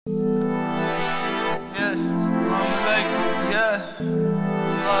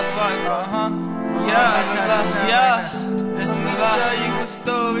Let me tell you a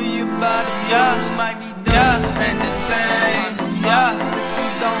story about a boy who might be dumb and insane. If you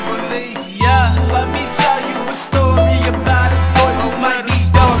don't believe, let me tell you a story about a boy who might be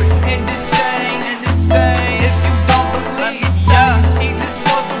dumb and insane. If you don't believe, he just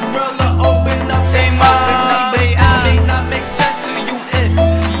wants the world to open up their minds. It may not make sense to you if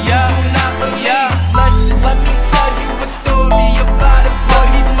you do not believe. Listen, let me tell you a story about a boy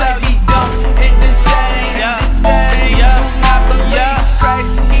who might be dumb and insane. If you do not believe it's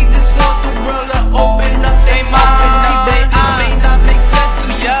crazy, he just wants the world to open up their minds. It may not make sense to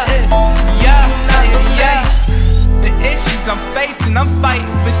you if you do not believe. The issues I'm facing, I'm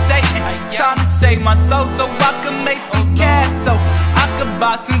fighting with Satan, trying to save my soul so I can make some cash, so I could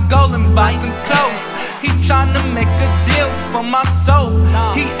buy some gold and buy some clothes. He trying to make a deal for my soul.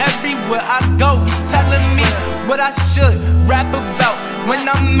 He everywhere I go, telling me what I should rap about. When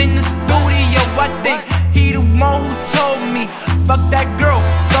I'm in the studio, I think he the one who told me fuck that girl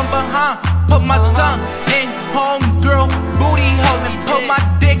from behind, put my tongue in homegirl booty hole, and put my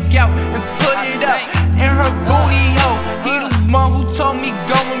dick out and put it up in her booty hole. He the one who told me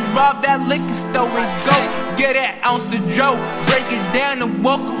go and rob that liquor store and go get an ounce of Joe, break it down and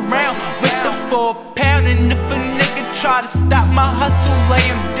walk around with the 4 pound. And if a nigga try to stop my hustle, lay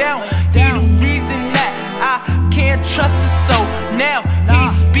him down. He the reason that I can't trust his soul. Now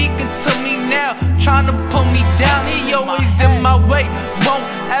he's speaking to me now, trying to pull me down. He always in my way, won't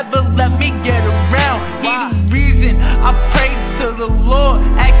ever let me get around. He the reason I pray to the Lord,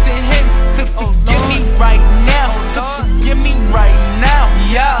 asking him to forgive me right now, to forgive me right now.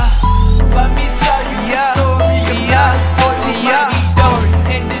 Let me tell you a story about a boy who might be dumb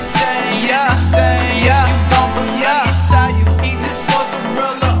and insane. If you don't believe it, tell you he just wants the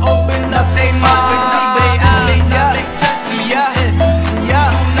world to open up their minds. It may not make sense to you if you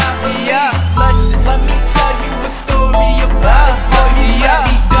do not believe. Listen, let me tell you a story about a boy who might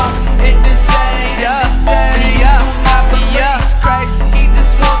be dumb and insane. If you do not believe it's crazy, he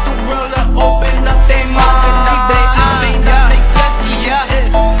just wants the world to open up their minds. It may not make sense to you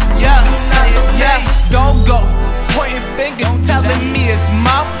if you do not believe. Don't go pointing fingers, telling me it's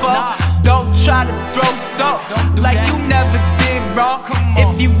my fault. Don't try to throw salt like you never did wrong.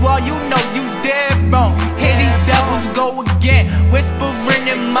 If you are, you know you dead wrong. Here these devils go again, whispering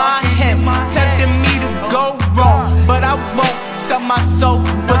in my head, tempting me to go wrong. But I won't sell my soul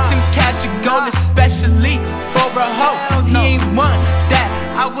for some cash or gold, especially for a hoe. He ain't one that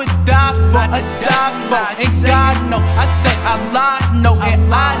I would die for, aside for. And God know, I say I lie, no, and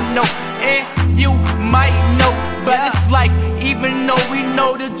I know, and you might know. But it's like, even though we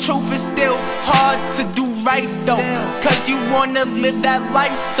know the truth, it's still hard to do right though. Cause you wanna live that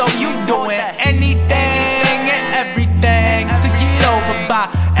life, so you doing anything and everything to get over by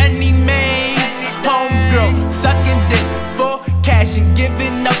any means. Homegirl sucking dick for cash and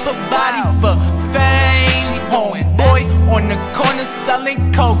giving up her body for fame. Homeboy on the corner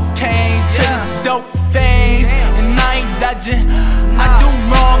selling cocaine to the dope fiends. And I ain't dodging, I do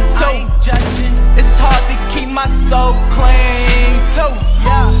wrong too. It's hard to keep my soul clean too.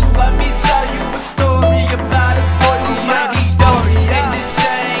 Let me tell you a story about a boy who might be dumb and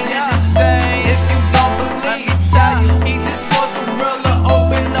insane. If you don't believe it, tell you he just wants the world to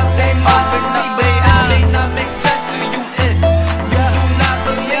open up their minds. It may not make sense to you if you do not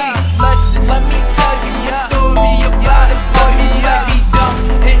believe. Listen, let me tell you a story about a boy who might be dumb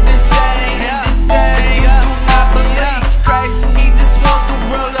and insane. If you do not believe it's crazy, he just wants the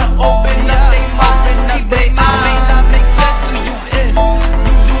world to open up their minds. It may not make sense to you if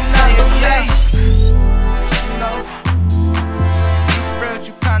you do not believe. You know, he's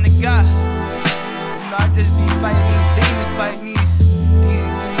spiritual kind of guy. You know, I just be fighting these demons, fighting these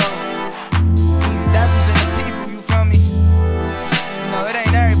devils and the people, you feel me? You know, it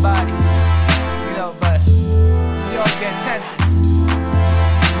ain't everybody, you know, but we all get tempted.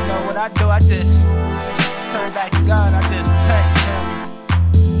 You know what I do, I just turn back to God, I just repent, you feel me?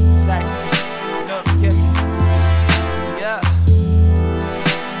 Just ask him, Lord, forgive me.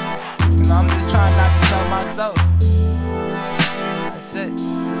 You know, I'm just trying not to sell my soul. That's it.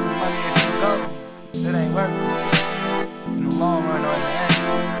 For some money and some gold, it ain't working. In the long run or in the end,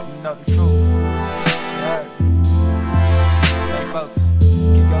 you know the truth. You heard? Stay focused.